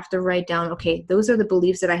just have to write down, okay, those are the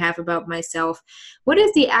beliefs that I have about myself. What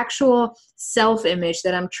is the actual self-image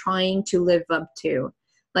that I'm trying to live up to?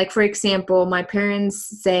 Like, for example, my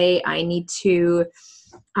parents say I need to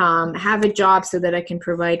have a job so that I can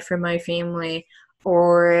provide for my family.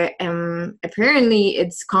 Or apparently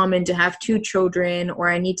it's common to have 2 children, or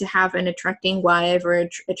I need to have an attracting wife or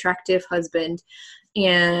attractive husband.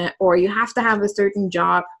 Or you have to have a certain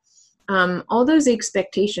job. All those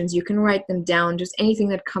expectations, you can write them down, just anything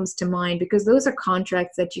that comes to mind, because those are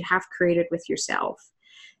contracts that you have created with yourself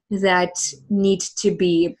that need to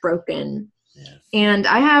be broken. Yes. And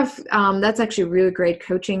I have, that's actually a really great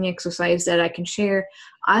coaching exercise that I can share.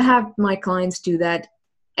 I have my clients do that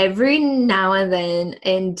every now and then.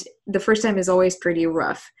 And the first time is always pretty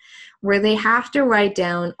rough, where they have to write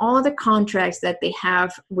down all the contracts that they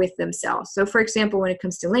have with themselves. So for example, when it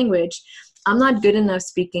comes to language, I'm not good enough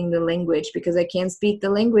speaking the language because I can't speak the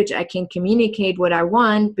language. I can't communicate what I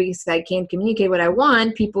want because I can't communicate what I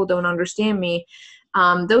want. People don't understand me.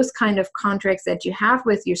 Those kind of contracts that you have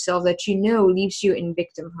with yourself that leaves you in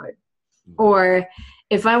victimhood. Or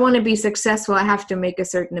if I want to be successful, I have to make a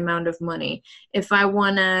certain amount of money. If I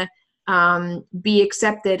want to be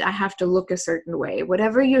accepted, I have to look a certain way.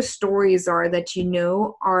 Whatever your stories are that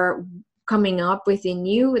are coming up within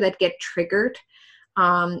you that get triggered.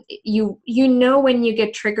 You know when you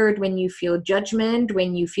get triggered, when you feel judgment,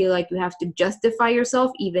 when you feel like you have to justify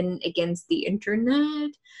yourself even against the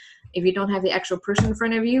internet. If you don't have the actual person in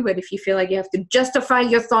front of you, but if you feel like you have to justify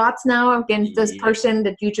your thoughts now against this person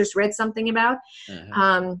that you just read something about,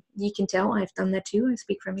 you can tell I've done that too. I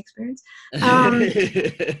speak from experience.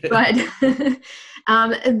 But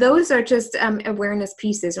those are just awareness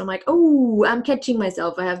pieces. I'm like, oh, I'm catching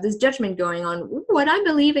myself. I have this judgment going on. What I'm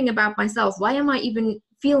believing about myself. Why am I even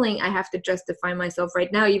feeling I have to justify myself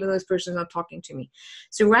right now, even though this person is not talking to me?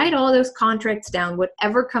 So write all those contracts down,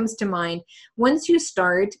 whatever comes to mind. Once you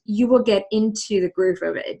start, you will get into the groove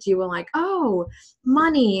of it. You will like, oh,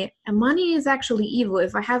 money. And money is actually evil.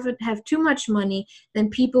 If I have too much money,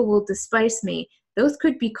 then people will despise me. Those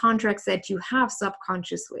could be contracts that you have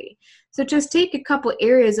subconsciously. So just take a couple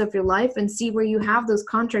areas of your life and see where you have those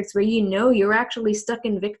contracts where you're actually stuck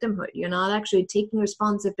in victimhood. You're not actually taking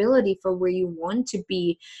responsibility for where you want to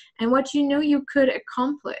be and what you could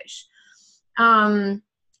accomplish.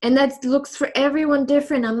 And that looks for everyone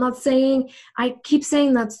different. I keep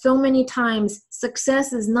saying that so many times,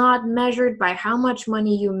 success is not measured by how much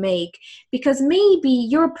money you make, because maybe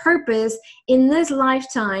your purpose in this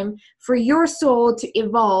lifetime for your soul to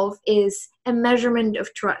evolve is a measurement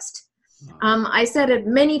of trust. I said it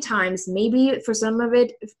many times, maybe for some of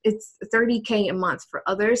it, it's $30K a month. For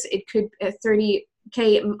others, it could be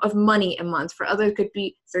 $30K of money a month. For others, it could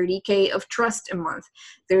be $30K of trust a month,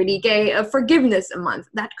 $30K of forgiveness a month.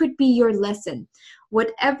 That could be your lesson.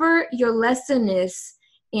 Whatever your lesson is,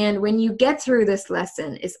 and when you get through this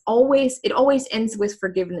lesson, it always ends with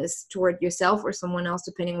forgiveness toward yourself or someone else,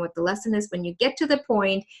 depending on what the lesson is. When you get to the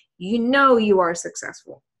point, you are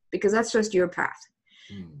successful, because that's just your path.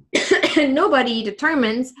 And nobody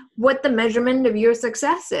determines what the measurement of your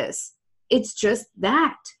success is. It's just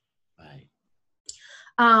that. Right.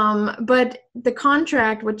 But the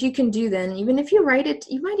contract, what you can do then, even if you write it,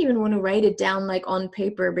 you might even want to write it down like on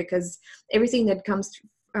paper, because everything that comes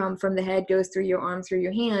from the head goes through your arm, through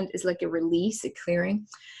your hand, is like a release, a clearing.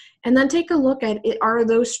 And then take a look at it. Are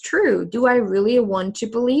those true? Do I really want to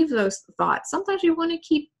believe those thoughts? Sometimes you want to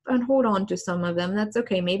keep and hold on to some of them. That's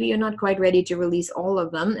okay. Maybe you're not quite ready to release all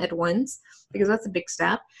of them at once, because that's a big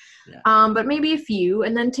step. Yeah. But maybe a few,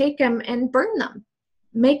 and then take them and burn them.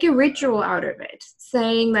 Make a ritual out of it.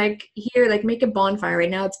 Saying make a bonfire.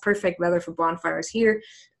 Right now it's perfect weather for bonfires here.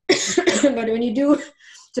 But when you do,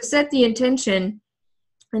 to set the intention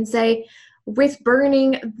and say, with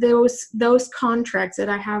burning those contracts that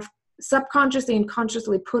I have subconsciously and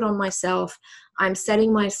consciously put on myself, I'm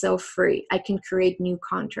setting myself free. I can create new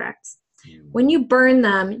contracts. When you burn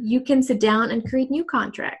them, you can sit down and create new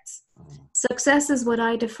contracts. Success is what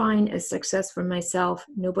I define as success for myself.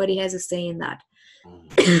 Nobody has a say in that.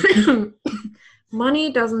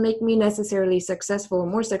 Money doesn't make me necessarily successful or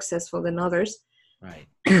more successful than others. Right.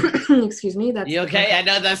 Excuse me. That's you okay? I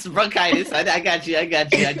know that's bronchitis. I got you. I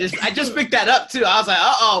just picked that up too. I was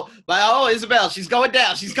like, Isabel, she's going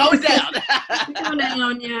down. She's going down. Going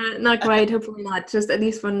down. Yeah, not quite. Hopefully not. Just at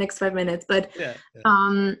least for the next 5 minutes. But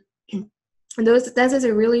that is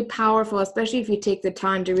a really powerful, especially if you take the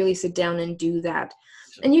time to really sit down and do that.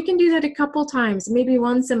 And you can do that a couple times, maybe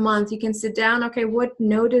once a month. You can sit down. Okay, what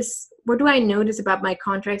do I notice about my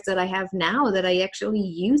contracts that I have now that I actually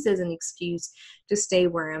use as an excuse to stay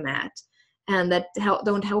where I'm at, and that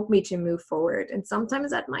don't help me to move forward? And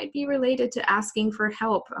sometimes that might be related to asking for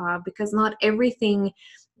help, because not everything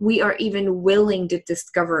we are even willing to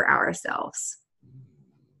discover ourselves.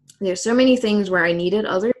 There's so many things where I needed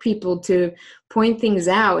other people to point things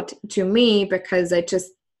out to me because I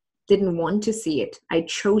just didn't want to see it. I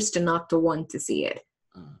chose to not to want to see it.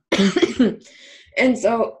 And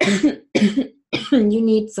so you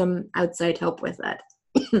need some outside help with that.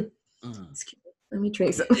 Let me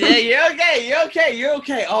try something. Yeah, you're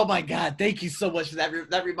okay. Oh my God, thank you so much for that.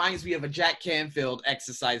 That reminds me of a Jack Canfield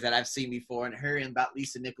exercise that I've seen before, and her and about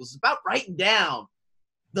Lisa Nichols. It's about writing down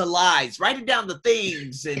the lies, writing down the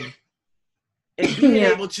things, and being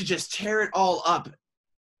Yeah. able to just tear it all up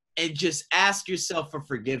and just ask yourself for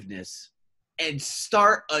forgiveness and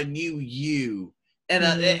start a new you. And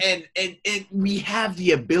and we have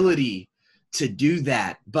the ability to do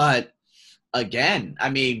that, but again, I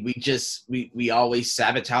mean, we always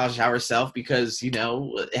sabotage ourselves because,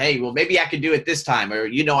 hey, well, maybe I can do it this time, or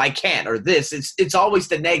I can't, or this. It's always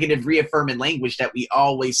the negative reaffirming language that we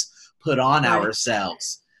always put on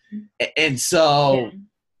ourselves. And so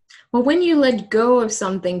well, when you let go of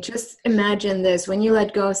something, just imagine this. When you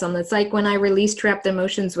let go of something, it's like when I release trapped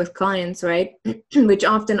emotions with clients, right? Which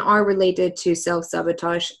often are related to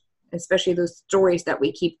self-sabotage, especially those stories that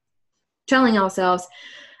we keep telling ourselves.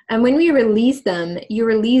 And when we release them, you're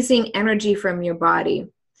releasing energy from your body.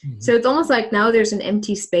 Mm-hmm. So it's almost like now there's an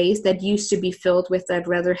empty space that used to be filled with that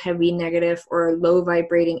rather heavy, negative, or low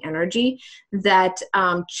vibrating energy that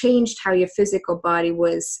changed how your physical body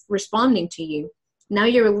was responding to you. Now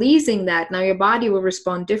you're releasing that. Now your body will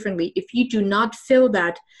respond differently. If you do not fill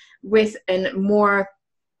that with a more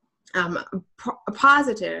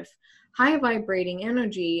positive, high vibrating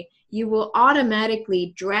energy, you will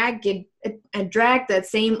automatically drag that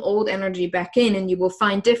same old energy back in, and you will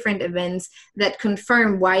find different events that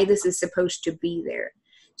confirm why this is supposed to be there.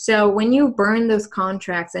 So when you burn those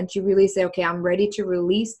contracts and you really say, okay, I'm ready to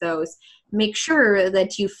release those, make sure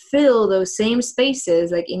that you fill those same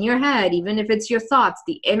spaces, like in your head, even if it's your thoughts,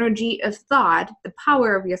 the energy of thought, the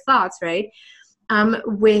power of your thoughts, right?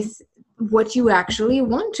 With what you actually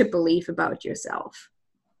want to believe about yourself.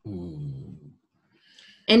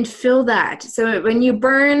 And fill that. So when you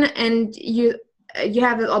burn and you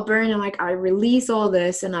have it all burn, and like, I release all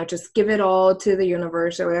this and I just give it all to the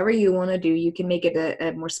universe, or whatever you want to do. You can make it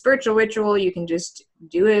a more spiritual ritual. You can just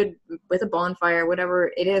do it with a bonfire,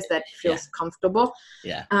 whatever it is that feels comfortable.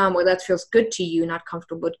 Yeah. Or that feels good to you, not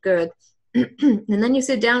comfortable, but good. And then you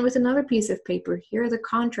sit down with another piece of paper. Here are the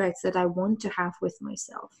contracts that I want to have with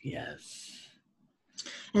myself. Yes.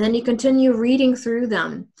 And then you continue reading through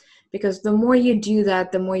them. Because the more you do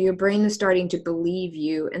that, the more your brain is starting to believe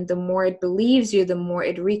you. And the more it believes you, the more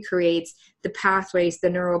it recreates the pathways, the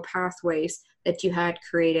neural pathways that you had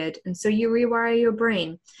created. And so you rewire your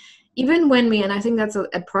brain. Even and I think that's a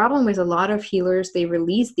problem with a lot of healers, they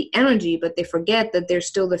release the energy, but they forget that there's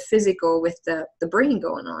still the physical with the brain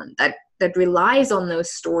going on that relies on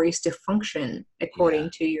those stories to function according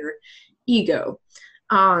to your ego.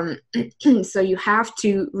 So you have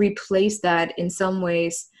to replace that in some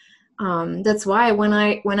ways. That's why when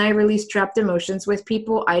I release trapped emotions with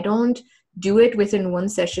people, I don't do it within one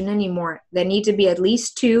session anymore. There need to be at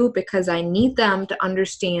least 2, because I need them to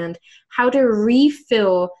understand how to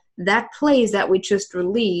refill that place that we just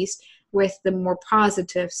released with the more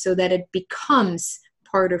positive, so that it becomes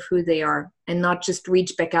part of who they are, and not just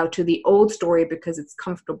reach back out to the old story because it's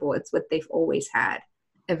comfortable. It's what they've always had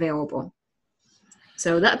available.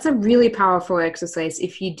 So that's a really powerful exercise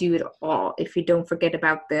if you do it all, if you don't forget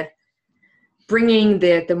about bringing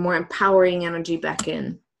the more empowering energy back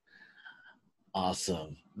in.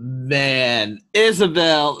 Awesome. Man,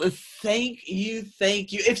 Isabel, thank you.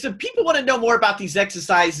 If some people want to know more about these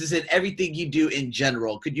exercises and everything you do in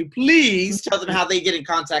general, could you please tell them how they get in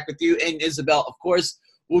contact with you? And Isabel, of course,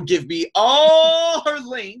 will give me all her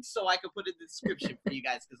links so I can put in the description for you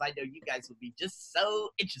guys, because I know you guys will be just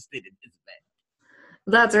so interested in Isabel.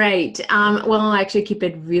 That's right. Well, I'll actually keep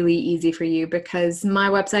it really easy for you, because my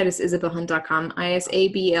website is isabelhundt.com,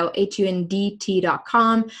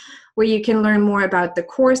 ISABLHUNDT.com, where you can learn more about the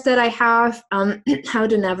course that I have, how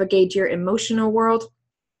to navigate your emotional world,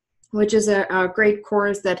 which is a great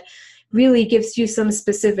course that really gives you some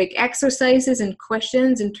specific exercises and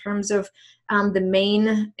questions in terms of the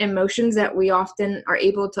main emotions that we often are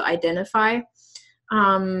able to identify.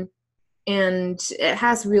 And it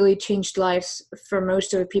has really changed lives for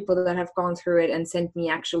most of the people that have gone through it and sent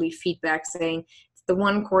me actually feedback saying it's the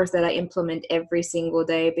one course that I implement every single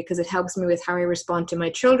day, because it helps me with how I respond to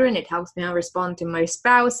my children. It helps me how I respond to my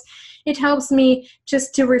spouse. It helps me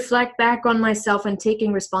just to reflect back on myself and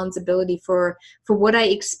taking responsibility for what I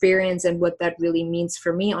experience and what that really means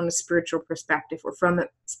for me on a spiritual perspective, or from a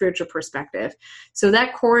spiritual perspective. So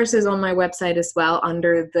that course is on my website as well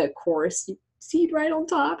under the course. See it right on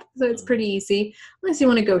top. So it's pretty easy. Unless you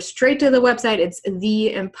want to go straight to the website, it's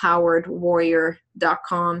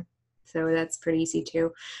theempoweredwarrior.com. So that's pretty easy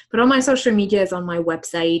too. But all my social media is on my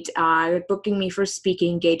website. Booking me for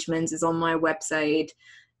speaking engagements is on my website.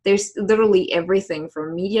 There's literally everything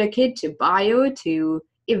from media kit to bio to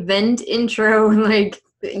event intro. Like,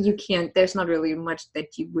 there's not really much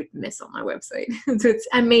that you would miss on my website. So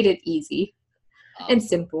I made it easy and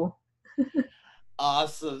simple.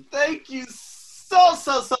 Awesome. Thank you so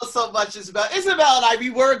much, Isabel. Isabel and I,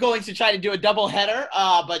 we were going to try to do a double header,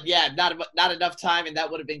 but yeah, not enough time, and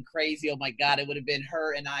that would have been crazy. Oh my God, it would have been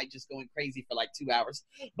her and I just going crazy for like 2 hours.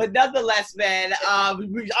 But nonetheless, man,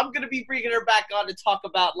 I'm gonna be bringing her back on to talk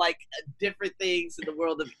about like different things in the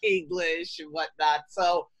world of English and whatnot.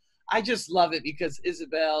 So I just love it because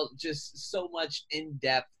Isabel just so much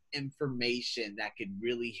in-depth information that could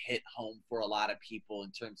really hit home for a lot of people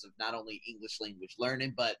in terms of not only English language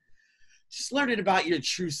learning, but just learning about your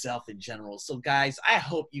true self in general. So guys, I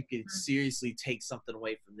hope you can seriously take something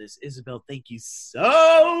away from this. Isabel, thank you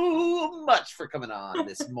so much for coming on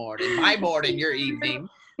this morning. My morning, your evening.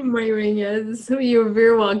 My ring, yes. You're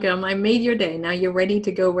very welcome. I made your day. Now you're ready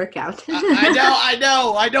to go work out. I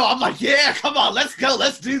know. I'm like, yeah, come on, let's go.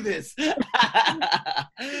 Let's do this.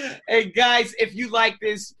 Hey, guys, if you like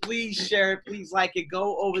this, please share it. Please like it.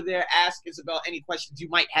 Go over there. Ask Isabel any questions you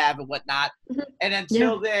might have and whatnot. And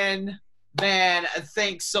until then, man,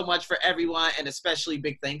 thanks so much for everyone. And especially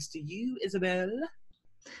big thanks to you, Isabel.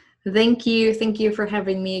 Thank you. Thank you for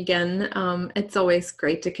having me again. It's always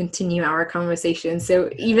great to continue our conversation.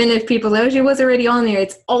 So even if people know she was already on there,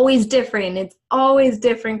 it's always different. It's always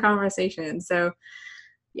different conversation. So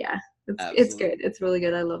yeah, it's good. It's really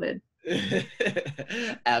good. I love it.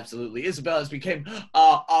 Absolutely. Isabel has become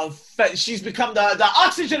she's become the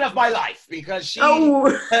oxygen of my life because she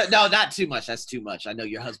no, not too much. That's too much. I know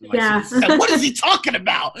your husband might say, what is he talking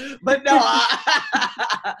about? But no,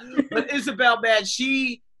 but Isabel, man,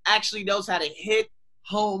 she actually knows how to hit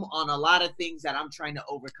home on a lot of things that I'm trying to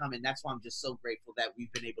overcome, and that's why I'm just so grateful that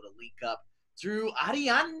we've been able to link up through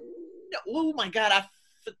Ariane. Oh my God,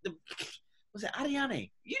 was it Ariane?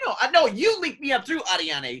 You know, I know you linked me up through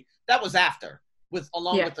Ariane. That was after,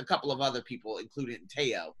 along with a couple of other people, including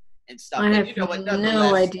Teo and stuff. I have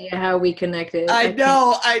no idea how we connected. I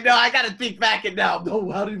know. I got to think back and now. No,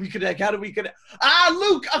 how did we connect?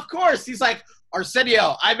 Luke, of course. He's like,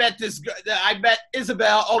 Arsenio, I met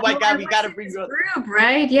Isabel. Oh my God, we got to bring her group,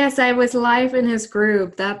 right? Yes, I was live in his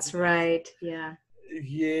group. That's right. Yeah.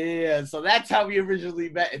 Yeah, so that's how we originally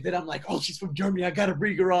met. And then I'm like, oh, she's from Germany. I got to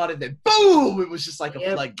bring her on. And then boom, it was just like a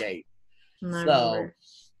floodgate.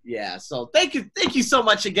 Yeah, so thank you so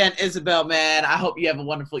much again, Isabel, man. I hope you have a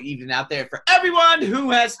wonderful evening out there. For everyone who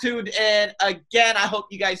has tuned in, again, I hope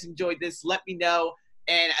you guys enjoyed this. Let me know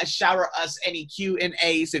and shower us any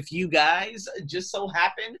Q&As if you guys just so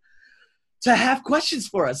happen to have questions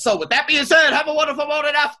for us. So with that being said, have a wonderful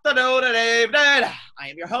morning, afternoon, and evening. I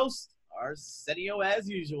am your host, Arsenio, as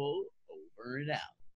usual. Over and out.